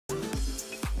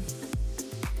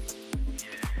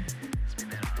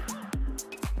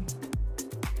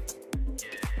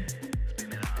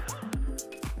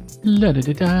La da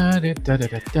da da da da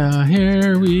da da.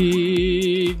 Here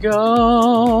we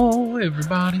go,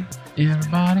 everybody,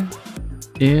 everybody,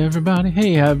 everybody.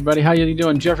 Hey, everybody, how you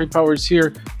doing? Jeffrey Powers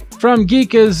here from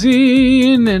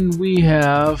Geekazine, and we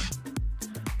have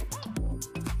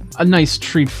a nice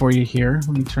treat for you here.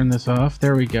 Let me turn this off.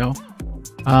 There we go.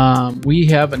 We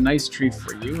have a nice treat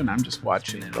for you, and I'm just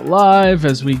watching it live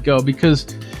as we go because,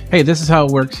 hey, this is how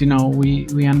it works. You know, we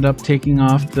end up taking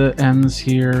off the ends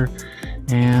here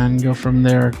and go from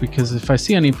there, because if I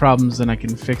see any problems, then I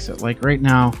can fix it. Like right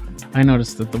now, I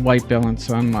noticed that the white balance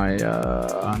on my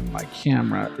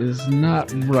camera is not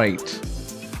right.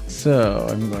 So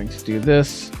I'm going to do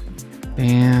this,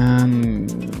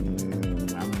 and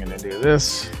I'm going to do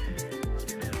this,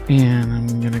 and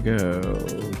I'm going to go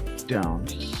down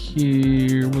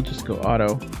here. We'll just go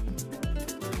auto.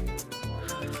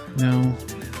 No,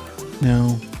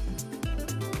 no.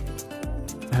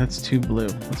 That's too blue.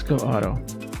 Let's go auto.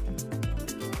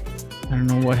 I don't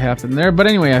know what happened there, but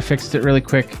anyway, I fixed it really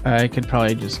quick. I could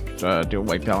probably just do a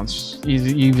white balance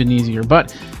even easier,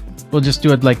 but we'll just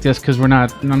do it like this because I'm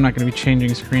not going to be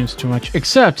changing screens too much,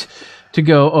 except to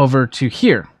go over to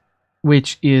here,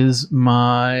 which is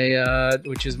my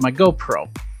GoPro,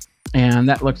 and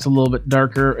that looks a little bit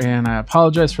darker, and I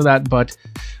apologize for that. But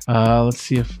let's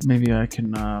see if maybe I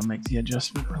can make the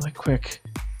adjustment really quick.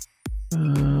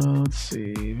 Let's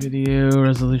see, video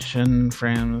resolution,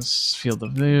 frames, field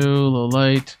of view, low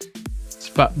light,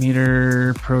 spot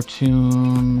meter, pro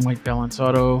tune, white balance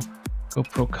auto,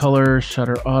 GoPro color,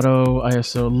 shutter auto,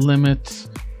 ISO limit,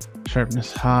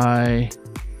 sharpness high.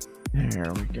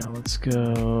 There we go. Let's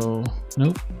go.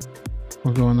 Nope,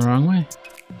 we're going the wrong way.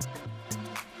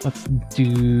 Let's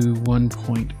do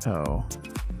 1.0.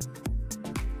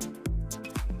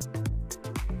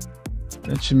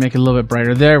 That should make it a little bit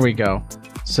brighter. There we go.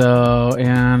 So,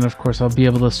 and of course I'll be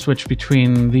able to switch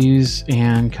between these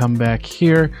and come back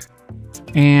here.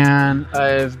 And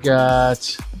I've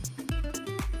got,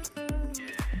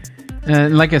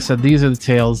 and like I said, these are the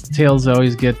tails. The tails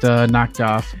always get knocked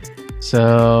off.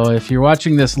 So if you're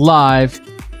watching this live,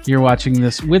 you're watching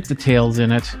this with the tails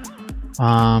in it.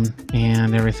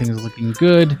 And everything's looking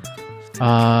good.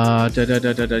 Yeah,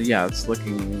 it's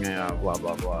looking blah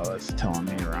blah blah. That's telling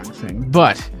me the wrong thing.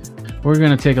 But we're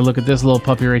gonna take a look at this little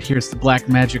puppy right here. It's the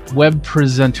Blackmagic Web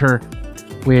Presenter,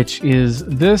 which is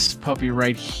this puppy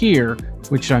right here,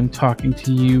 which I'm talking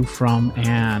to you from,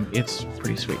 and it's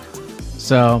pretty sweet.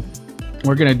 So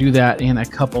we're gonna do that in a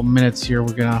couple minutes here.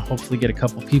 We're gonna hopefully get a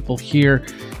couple people here.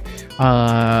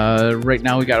 Right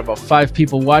now we got about 5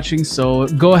 people watching, so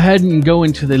go ahead and go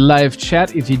into the live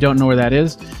chat. If you don't know where that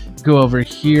is, go over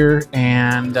here,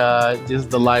 and this is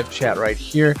the live chat right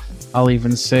here. I'll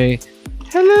even say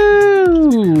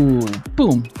hello.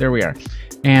 Boom, there we are.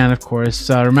 And of course,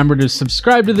 remember to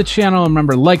subscribe to the channel.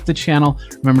 Remember, like the channel.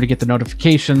 Remember to get the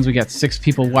notifications. We got 6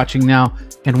 people watching now,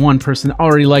 and 1 person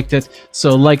already liked it.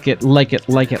 So like it, like it,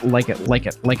 like it, like it, like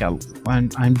it, like it.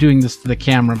 I'm doing this to the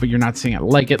camera, but you're not seeing it.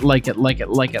 Like it, like it, like it,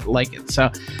 like it, like it.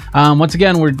 So once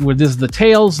again, this is the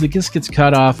tails. This gets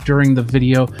cut off during the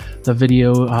video. The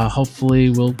video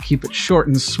hopefully will keep it short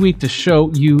and sweet to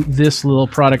show you this little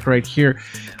product right here,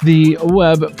 the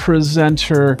Web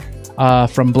Presenter.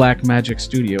 From Blackmagic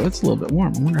Studio. It's a little bit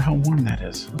warm. I wonder how warm that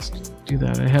is. Let's do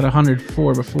that. I had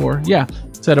 104 before. Yeah,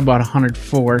 it's at about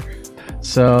 104.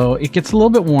 So it gets a little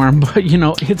bit warm, but you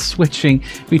know, it's switching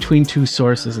between 2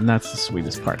 sources, and that's the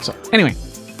sweetest part. So anyway,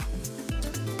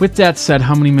 with that said,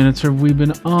 how many minutes have we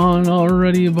been on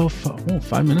already? About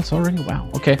 5 minutes already?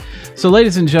 Wow. Okay. So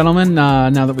ladies and gentlemen,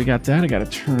 now that we got that, I got to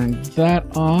turn that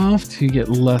off to get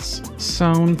less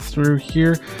sound through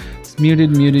here.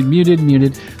 Muted, muted, muted,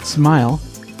 muted, smile.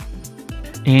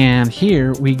 And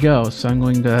here we go. So I'm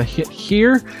going to hit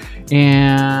here,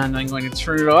 and I'm going to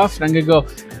turn it off, and I'm going to go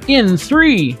in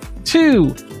 3, 2,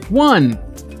 1.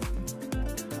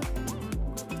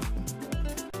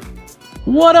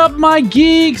 What up, my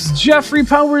geeks? Jeffrey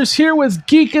Powers here with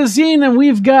Geekazine, and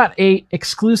we've got a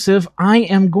exclusive. I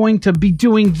am going to be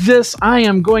doing this. I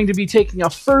am going to be taking a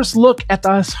first look at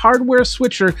this hardware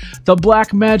switcher, the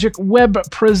Blackmagic Web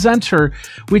Presenter,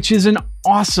 which is an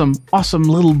awesome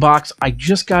little box. I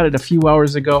just got it a few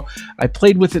hours ago. I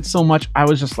played with it so much, I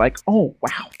was just like, oh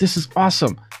wow, this is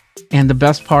awesome. And the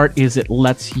best part is it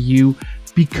lets you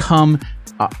become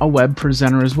a web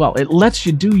presenter as well. It lets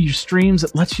you do your streams,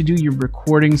 it lets you do your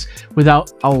recordings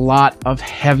without a lot of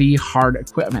heavy hard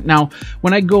equipment. Now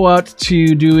when I go out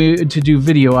to do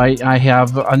video, I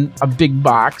have a big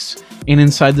box, and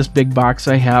inside this big box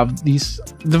I have these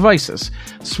devices,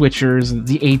 switchers,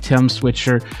 the ATEM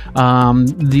switcher,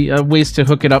 the ways to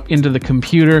hook it up into the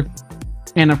computer.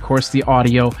 and of course the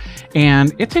audio.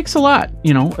 And it takes a lot,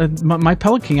 you know. My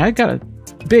Pelican, I got a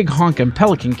big honkin'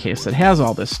 Pelican case that has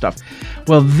all this stuff.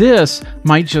 Well, this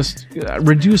might just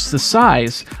reduce the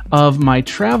size of my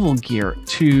travel gear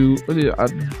to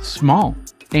small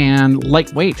and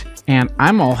lightweight, and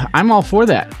I'm all for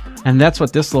that. And that's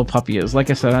what this little puppy is.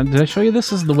 Like I said, did I show you this?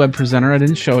 This is the web presenter. I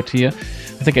didn't show it to you. I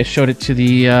think I showed it to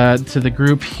the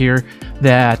group here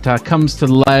that comes to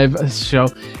the live show.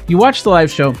 You watch the live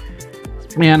show,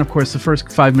 and of course the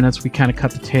first 5 minutes we kind of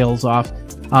cut the tails off.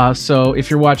 So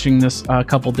if you're watching this a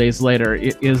couple days later,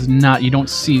 it is not, you don't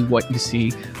see what you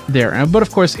see there. But of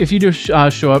course, if you do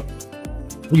show up,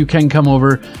 you can come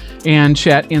over and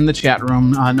chat in the chat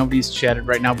room. Nobody's chatted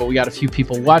right now, but we got a few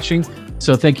people watching.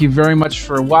 So thank you very much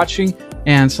for watching.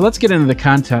 And so let's get into the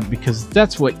content, because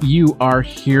that's what you are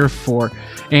here for.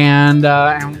 And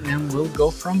we'll go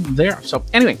from there. So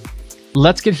anyway,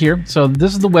 let's get here. So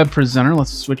this is the web presenter.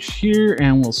 Let's switch here,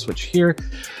 and we'll switch here.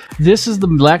 This is the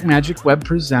Blackmagic Web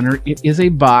Presenter. It is a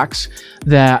box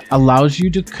that allows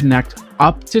you to connect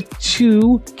up to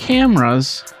 2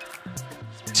 cameras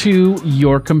to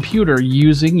your computer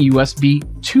using USB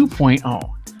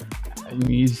 2.0.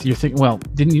 You're thinking, well,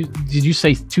 did you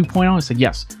say 2.0? I said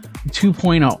yes,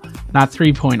 2.0, not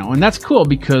 3.0. And that's cool,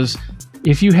 because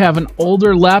if you have an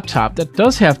older laptop that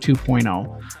does have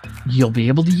 2.0, you'll be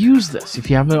able to use this. If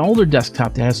you have an older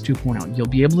desktop that has 2.0, you'll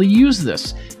be able to use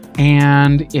this.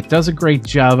 And it does a great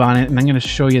job on it, and I'm going to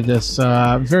show you this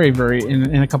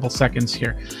in a couple seconds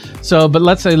here. So, but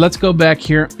let's go back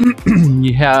here.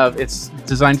 You have, it's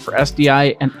designed for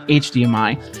SDI and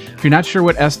HDMI. If you're not sure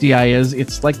what SDI is,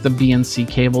 it's like the BNC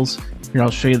cables. Here,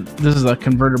 I'll show you. This is a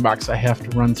converter box I have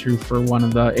to run through for one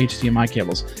of the HDMI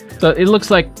cables. So it looks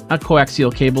like a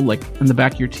coaxial cable, like in the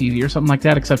back of your TV or something like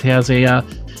that, except it has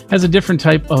a different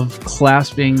type of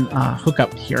clasping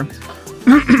hookup here.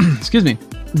 Excuse me.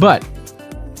 But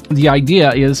the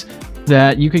idea is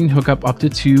that you can hook up to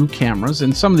 2 cameras,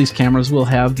 and some of these cameras will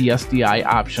have the SDI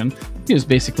option. You just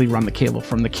basically run the cable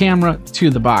from the camera to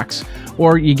the box,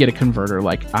 or you get a converter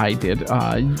like I did.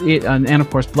 And of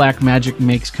course, Blackmagic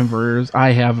makes converters.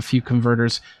 I have a few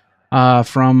converters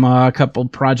from a couple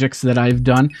projects that I've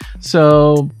done.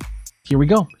 So here we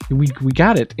go. We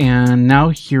got it, and now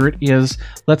here it is.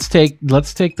 Let's take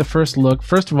the first look.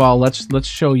 First of all, let's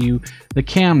show you the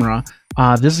camera.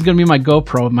 This is going to be my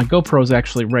GoPro. My GoPro is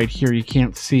actually right here. You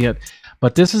can't see it,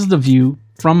 but this is the view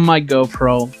from my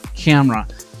GoPro camera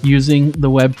using the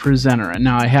web presenter. And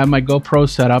now I have my GoPro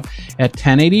set up at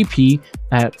 1080p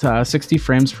at 60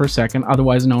 frames per second,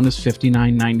 otherwise known as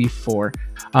 5994.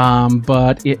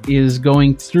 But it is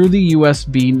going through the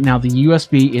USB. Now the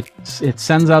USB, it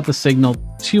sends out the signal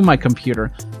to my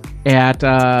computer at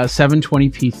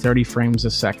 720p 30 frames a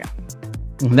second.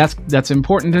 And that's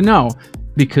important to know,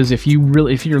 because if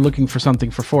you're looking for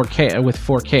something for 4K with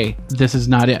 4K, this is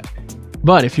not it.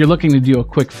 But if you're looking to do a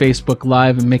quick Facebook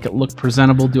Live and make it look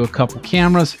presentable, do a couple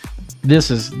cameras,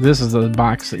 this is the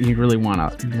box that you really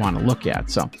want to look at.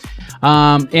 So,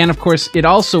 and of course, it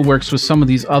also works with some of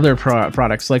these other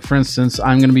products. Like for instance,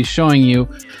 I'm going to be showing you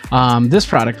this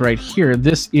product right here.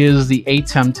 This is the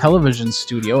ATEM Television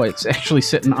Studio. It's actually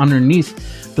sitting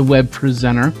underneath the web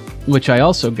presenter, which I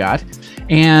also got.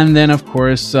 And then, of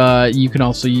course, you can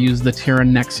also use the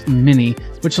Terranex Mini,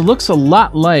 which looks a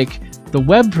lot like the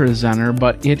web presenter,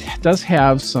 but it does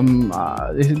have some,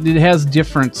 it has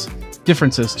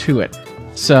differences to it.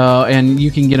 So, and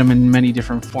you can get them in many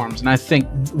different forms. And I think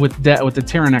with the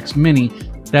Terranex Mini,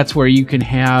 that's where you can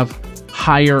have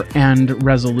higher end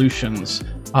resolutions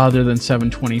other than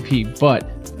 720p. But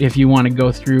if you want to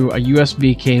go through a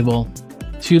USB cable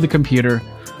to the computer,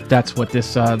 that's what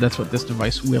this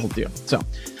device will do. So,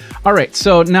 all right.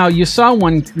 So now you saw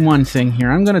one thing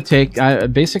here. I'm going to take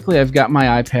basically I've got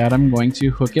my iPad. I'm going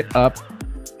to hook it up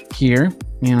here,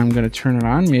 and I'm going to turn it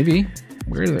on. Maybe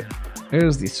where is it?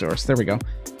 There's the source. There we go.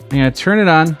 I'm going to turn it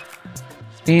on,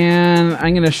 and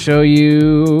I'm going to show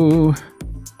you.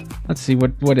 Let's see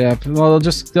what app. Well, I'll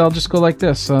just go like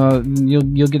this.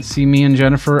 You'll get to see me and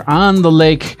Jennifer on the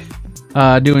lake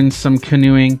doing some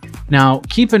canoeing. Now,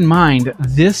 keep in mind,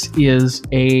 this is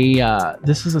a going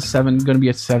to be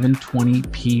a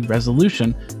 720p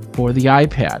resolution for the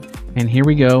iPad. And here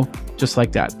we go, just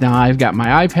like that. Now I've got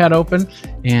my iPad open,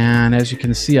 and as you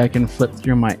can see, I can flip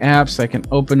through my apps. I can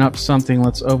open up something.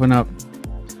 Let's open up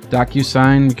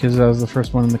DocuSign, because that was the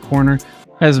first one in the corner.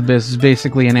 This is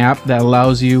basically an app that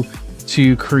allows you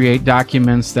to create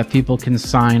documents that people can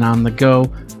sign on the go.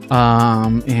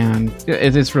 And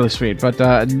it's really sweet. But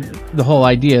the whole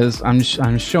idea is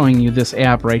I'm showing you this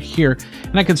app right here,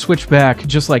 and I can switch back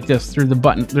just like this through the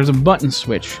button. There's a button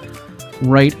switch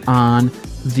right on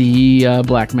the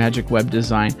Blackmagic Web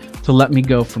Design to let me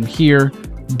go from here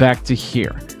back to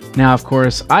here. Now, of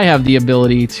course, I have the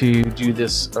ability to do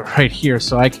this right here,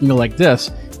 so I can go like this,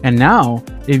 and now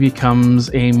it becomes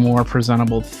a more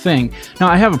presentable thing. Now,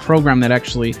 I have a program that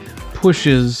actually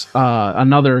pushes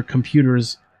another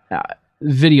computer's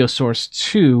video source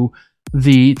to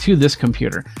this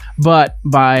computer, but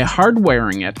by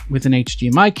hardwiring it with an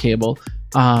HDMI cable,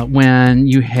 when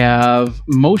you have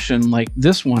motion like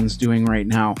this one's doing right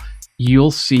now,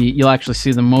 you'll actually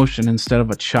see the motion instead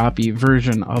of a choppy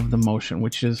version of the motion,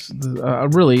 which is a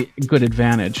really good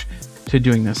advantage to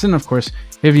doing this. And of course,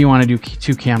 if you want to do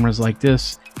 2 cameras like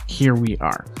this, here we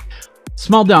are.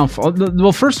 Small downfall.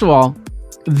 Well, first of all,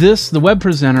 the web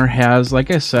presenter has,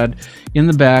 like I said, in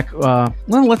the back. Well,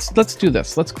 let's do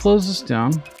this. Let's close this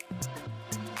down.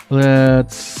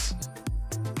 Let's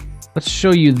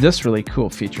show you this really cool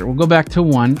feature. We'll go back to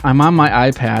 1. I'm on my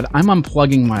iPad. I'm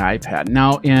unplugging my iPad.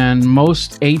 Now, in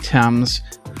most ATEMs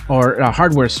or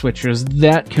hardware switchers,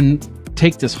 that can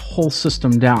take this whole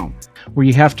system down, where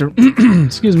you have to,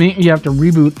 excuse me, you have to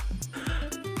reboot,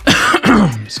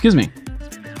 excuse me,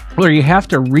 where you have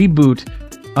to reboot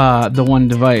the one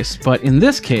device. But in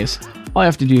this case, all I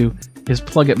have to do is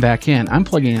plug it back in. I'm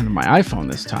plugging it into my iPhone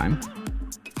this time.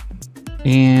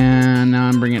 And now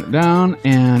I'm bringing it down,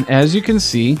 and as you can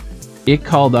see, it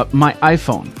called up my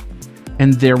iPhone,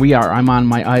 and there we are. I'm on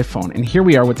my iPhone, and here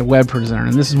we are with the web presenter,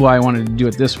 and this is why I wanted to do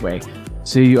it this way,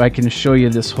 so I can show you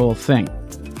this whole thing.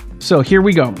 So here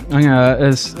we go.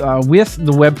 With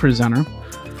the web presenter,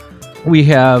 we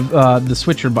have the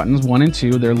switcher buttons 1 and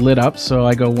 2. They're lit up, so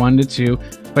I go 1 to 2.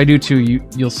 If I do 2,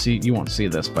 you won't see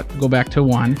this, but go back to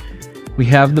 1. We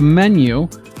have the menu,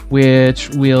 which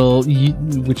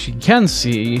you can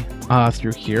see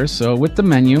through here. So with the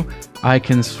menu, I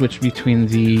can switch between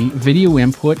the video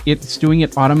input. It's doing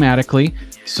it automatically.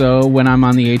 So when I'm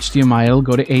on the HDMI, it'll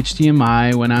go to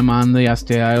HDMI. When I'm on the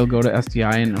SDI, it'll go to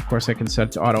SDI. And of course, I can set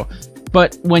it to auto.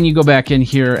 But when you go back in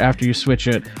here after you switch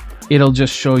it, it'll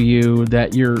just show you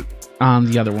that you're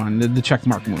on the other one. The check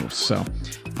mark moves. So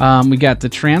we got the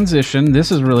transition.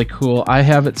 This is really cool. I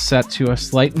have it set to a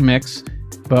slight mix,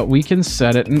 but we can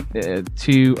set it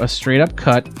to a straight up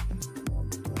cut.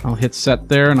 I'll hit set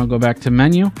there, and I'll go back to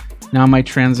menu. Now my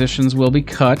transitions will be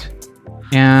cut.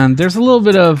 And there's a little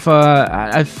bit of,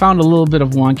 I found a little bit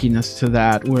of wonkiness to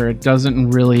that, where it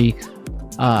doesn't really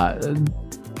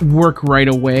work right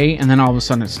away, and then all of a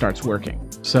sudden it starts working.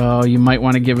 So you might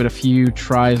want to give it a few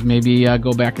tries, maybe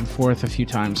go back and forth a few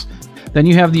times. Then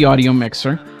you have the audio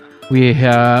mixer.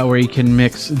 Where you can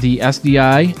mix the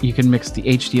SDI, you can mix the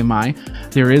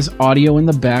HDMI. There is audio in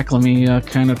the back. Let me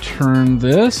kind of turn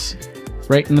this.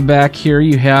 Right in the back here,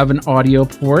 you have an audio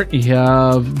port. You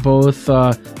have both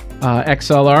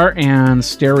XLR and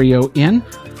stereo in,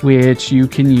 which you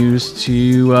can use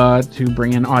to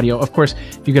bring in audio. Of course,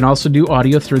 you can also do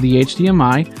audio through the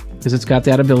HDMI, because it's got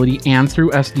that ability, and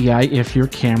through SDI if your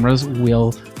cameras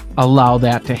will allow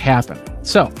that to happen.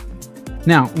 So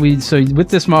now, with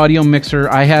this audio mixer,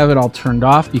 I have it all turned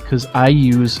off because I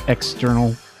use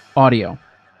external audio,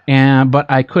 but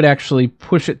I could actually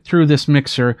push it through this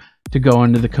mixer to go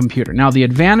into the computer. Now, the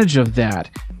advantage of that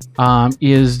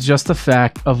is just the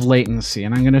fact of latency,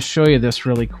 and I'm going to show you this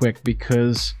really quick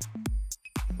because,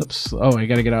 oops, oh, I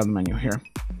got to get out of the menu here.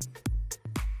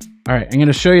 All right, I'm going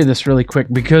to show you this really quick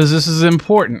because this is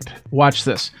important. Watch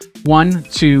this. 1,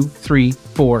 2, 3,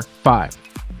 4, 5.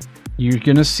 You're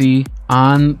going to see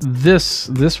on this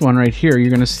one right here, you're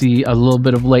going to see a little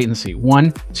bit of latency.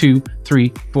 1, 2,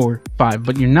 3, 4, 5.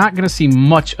 But you're not going to see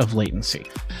much of latency.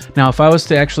 Now, if I was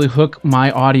to actually hook my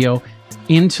audio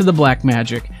into the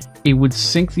Blackmagic, it would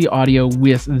sync the audio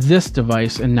with this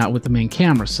device and not with the main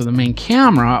camera. So the main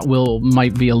camera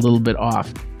might be a little bit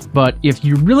off. But if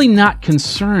you're really not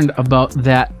concerned about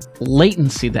that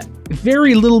latency, that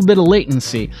very little bit of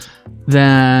latencyy,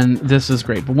 then this is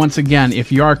great. But once again,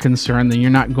 if you are concerned, then you're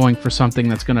not going for something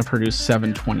that's going to produce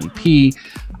 720p,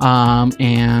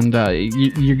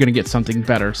 you're going to get something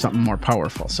better, something more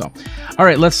powerful. So, all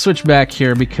right, let's switch back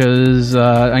here because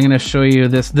I'm going to show you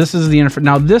this. This is the interface.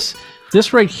 Now, this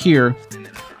right here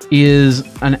is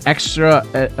an extra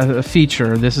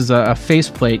feature. This is a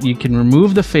faceplate. You can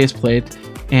remove the faceplate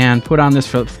and put on this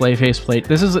faceplate.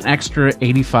 This is an extra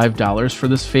 $85 for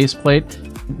this faceplate.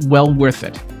 Well worth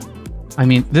it. I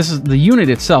mean, the unit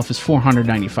itself is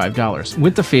 $495.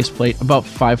 With the faceplate, about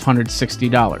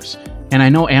 $560. And I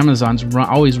know Amazon's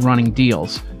always running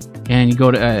deals and you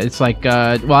go to it's like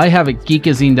well, I have it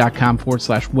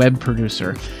geekazine.com/web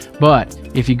producer, but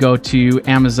if you go to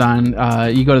Amazon,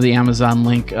 you go to the Amazon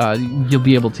link, you'll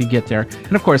be able to get there.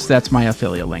 And of course, that's my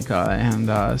affiliate link, and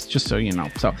just so you know.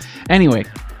 So anyway,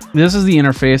 this is the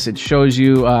interface. It shows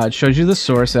you the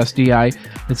source SDI.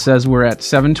 It says we're at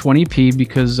 720p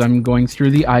because I'm going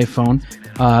through the iPhone.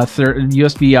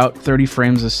 USB out 30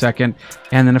 frames a second,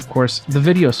 and then of course the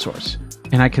video source,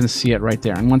 and I can see it right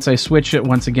there. And once I switch it,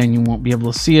 once again, you won't be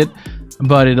able to see it,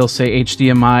 but it'll say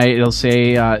HDMI. It'll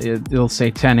say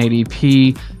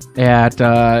 1080p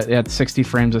at 60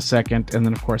 frames a second, and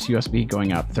then of course USB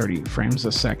going out 30 frames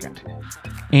a second.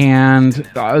 And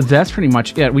that's pretty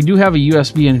much it. We do have a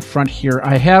USB in front here.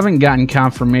 I haven't gotten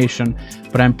confirmation,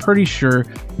 but I'm pretty sure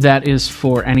that is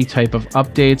for any type of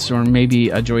updates or maybe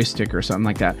a joystick or something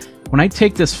like that. When I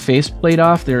take this faceplate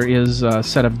off, there is a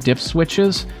set of dip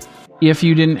switches. If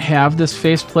you didn't have this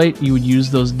faceplate, you would use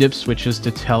those dip switches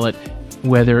to tell it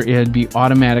whether it'd be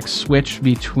automatic switch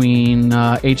between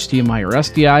HDMI or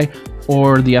SDI,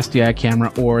 or the SDI camera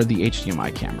or the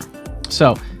HDMI camera.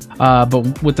 So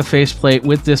but with the faceplate,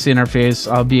 with this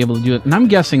interface, I'll be able to do it. And I'm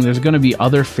guessing there's going to be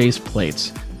other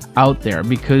faceplates out there,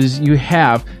 because you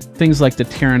have things like the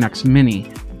Terran X Mini,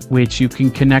 which you can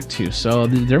connect to. So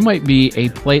there might be a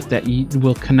plate that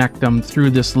will connect them through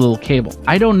this little cable.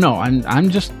 I don't know. I'm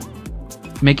just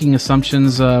making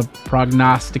assumptions,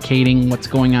 prognosticating what's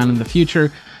going on in the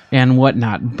future and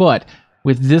whatnot. But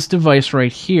with this device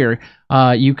right here,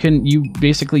 you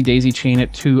basically daisy chain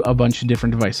it to a bunch of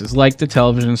different devices, like the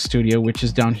television studio, which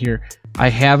is down here. I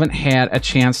haven't had a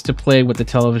chance to play with the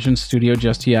television studio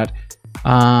just yet,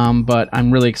 but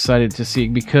I'm really excited to see,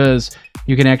 because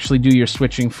you can actually do your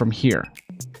switching from here.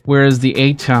 Whereas the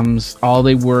ATEMs, all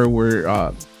they were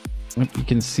you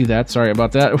can see that. Sorry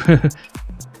about that.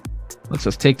 Let's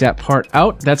just take that part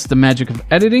out. That's the magic of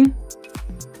editing.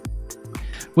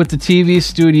 With the TV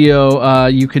studio,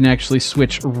 you can actually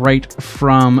switch right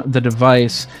from the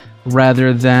device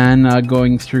rather than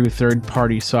going through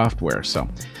third-party software. So,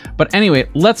 but anyway,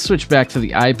 let's switch back to the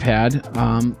iPad,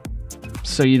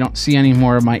 so you don't see any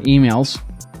more of my emails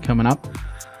coming up.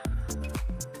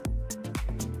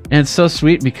 And it's so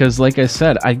sweet because, like I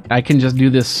said, I can just do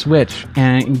this switch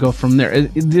and go from there.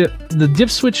 The dip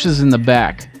switches in the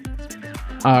back,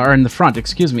 or in the front,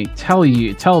 excuse me, tell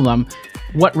them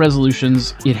what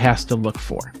resolutions it has to look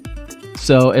for.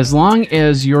 So as long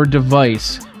as your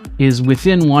device is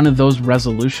within one of those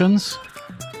resolutions,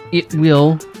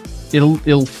 it'll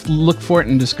look for it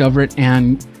and discover it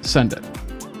and send it.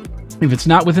 If it's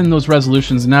not within those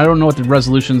resolutions, and I don't know what the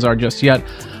resolutions are just yet,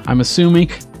 I'm assuming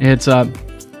it's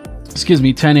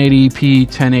 1080p,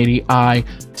 1080i,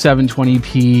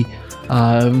 720p,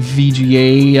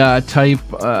 VGA type,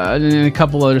 and a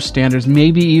couple other standards,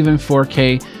 maybe even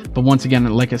 4K. But once again,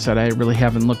 like I said, I really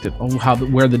haven't looked at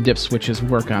where the dip switches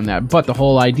work on that. But the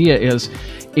whole idea is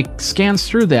it scans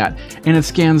through that, and it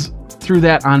scans through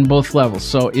that on both levels.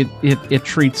 So it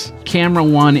treats camera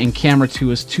 1 and camera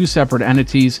 2 as two separate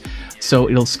entities. So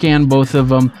it'll scan both of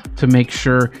them to make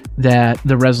sure that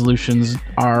the resolutions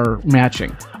are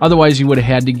matching. Otherwise, you would have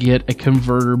had to get a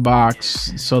converter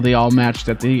box so they all matched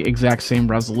at the exact same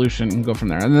resolution and go from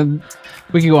there. And then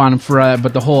we can go on for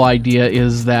but the whole idea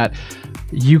is that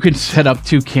you can set up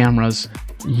two cameras.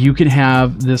 You can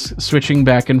have this switching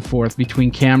back and forth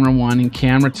between camera 1 and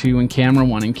camera 2 and camera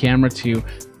 1 and camera 2,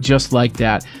 just like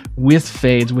that, with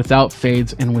fades, without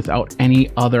fades, and without any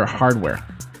other hardware.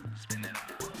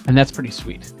 And that's pretty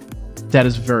sweet. That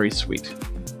is very sweet.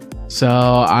 So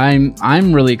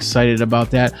I'm really excited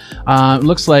about that.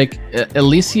 Looks like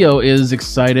Alicio is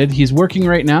excited. He's working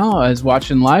right now, is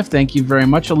watching live. Thank you very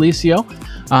much, Alicio.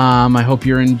 I hope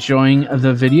you're enjoying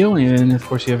the video, and of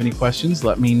course, if you have any questions,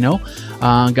 let me know.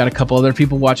 Got a couple other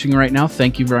people watching right now.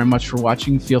 Thank you very much for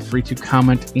watching. Feel free to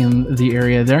comment in the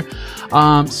area there.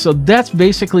 So that's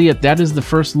basically it. That is the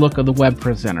first look of the web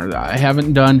presenter. I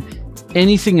haven't done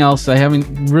anything else. I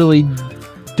haven't really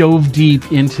dove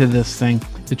deep into this thing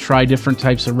to try different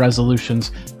types of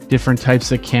resolutions, different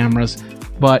types of cameras.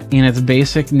 But in its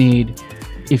basic need,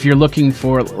 if you're looking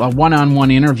for a one-on-one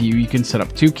interview, you can set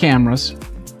up two cameras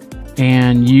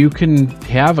and you can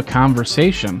have a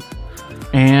conversation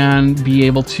and be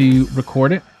able to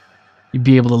record it. You'd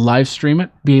be able to live stream it,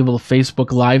 be able to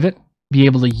Facebook Live it, be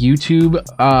able to YouTube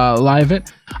Live it.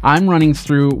 I'm running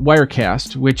through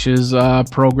Wirecast, which is a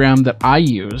program that I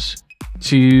use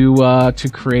to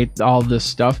create all this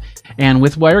stuff. And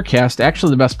with Wirecast,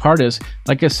 actually the best part is,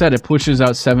 like I said, it pushes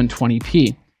out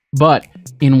 720p. But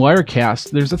in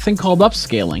Wirecast, there's a thing called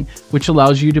upscaling, which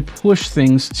allows you to push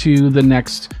things to the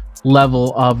next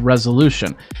level of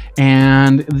resolution,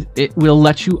 and it will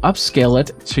let you upscale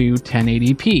it to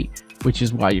 1080p, which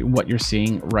is what you're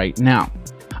seeing right now.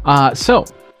 So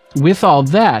with all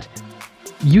that,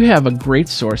 you have a great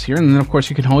source here, and then of course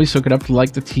you can always hook it up to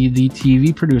like the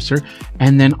TV producer,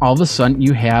 and then all of a sudden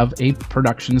you have a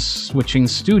production switching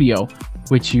studio,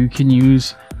 which you can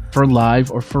use for live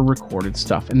or for recorded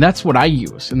stuff. And that's what I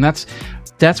use, and that's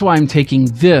why I'm taking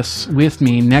this with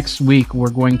me. Next week we're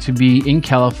going to be in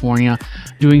California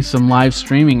doing some live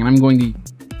streaming, and I'm going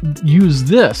to use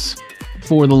this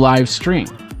for the live stream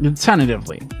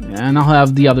tentatively, and I'll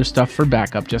have the other stuff for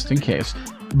backup just in case.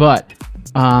 But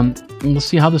we'll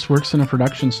see how this works in a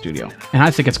production studio, and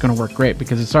I think it's going to work great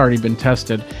because it's already been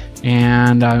tested,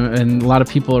 and a lot of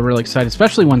people are really excited,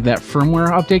 especially when that firmware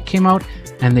update came out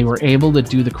and they were able to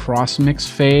do the cross mix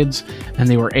fades, and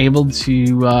they were able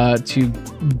to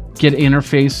get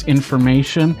interface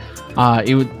information.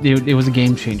 It was a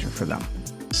game changer for them.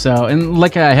 So, and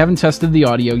like, I haven't tested the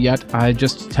audio yet. I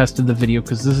just tested the video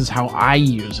because this is how I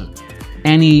use it.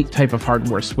 Any type of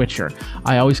hardware switcher,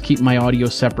 I always keep my audio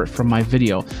separate from my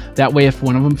video. That way, if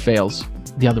one of them fails,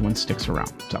 the other one sticks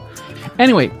around. So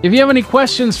anyway, if you have any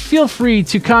questions, feel free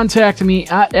to contact me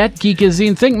at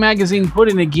Geekazine. Think Magazine, put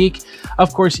in a geek.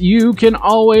 Of course, you can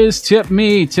always tip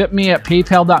me at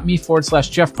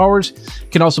paypal.me/Jeff Powers. You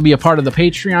can also be a part of the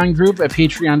Patreon group at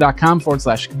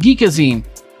patreon.com/Geekazine.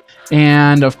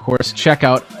 And of course, check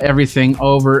out everything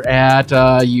over at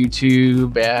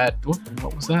YouTube at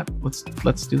what was that?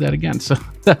 Let's do that again. So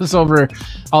that's over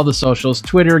all the socials: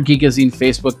 Twitter, Geekazine;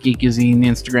 Facebook, Geekazine;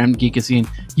 Instagram, Geekazine;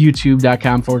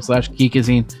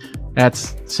 YouTube.com/Geekazine.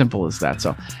 That's simple as that.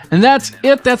 So, and that's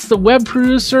it. That's the web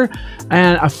producer,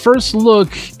 and a first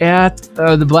look at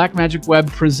the Blackmagic Web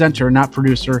Presenter, not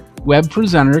producer, Web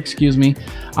Presenter, excuse me.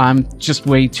 I'm just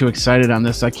way too excited on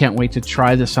this. I can't wait to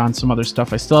try this on some other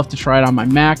stuff. I still have to try it on my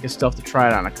Mac. I still have to try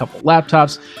it on a couple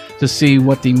laptops to see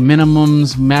what the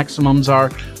minimums, maximums are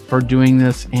for doing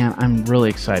this, and I'm really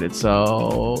excited.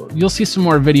 So you'll see some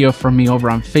more video from me over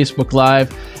on Facebook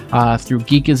Live, through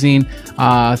Geekazine,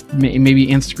 maybe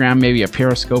Instagram, maybe a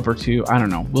Periscope or two. I don't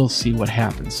know. We'll see what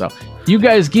happens. So you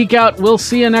guys geek out. We'll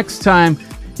see you next time.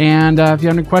 And if you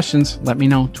have any questions, let me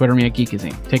know. Twitter me at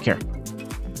Geekazine. Take care.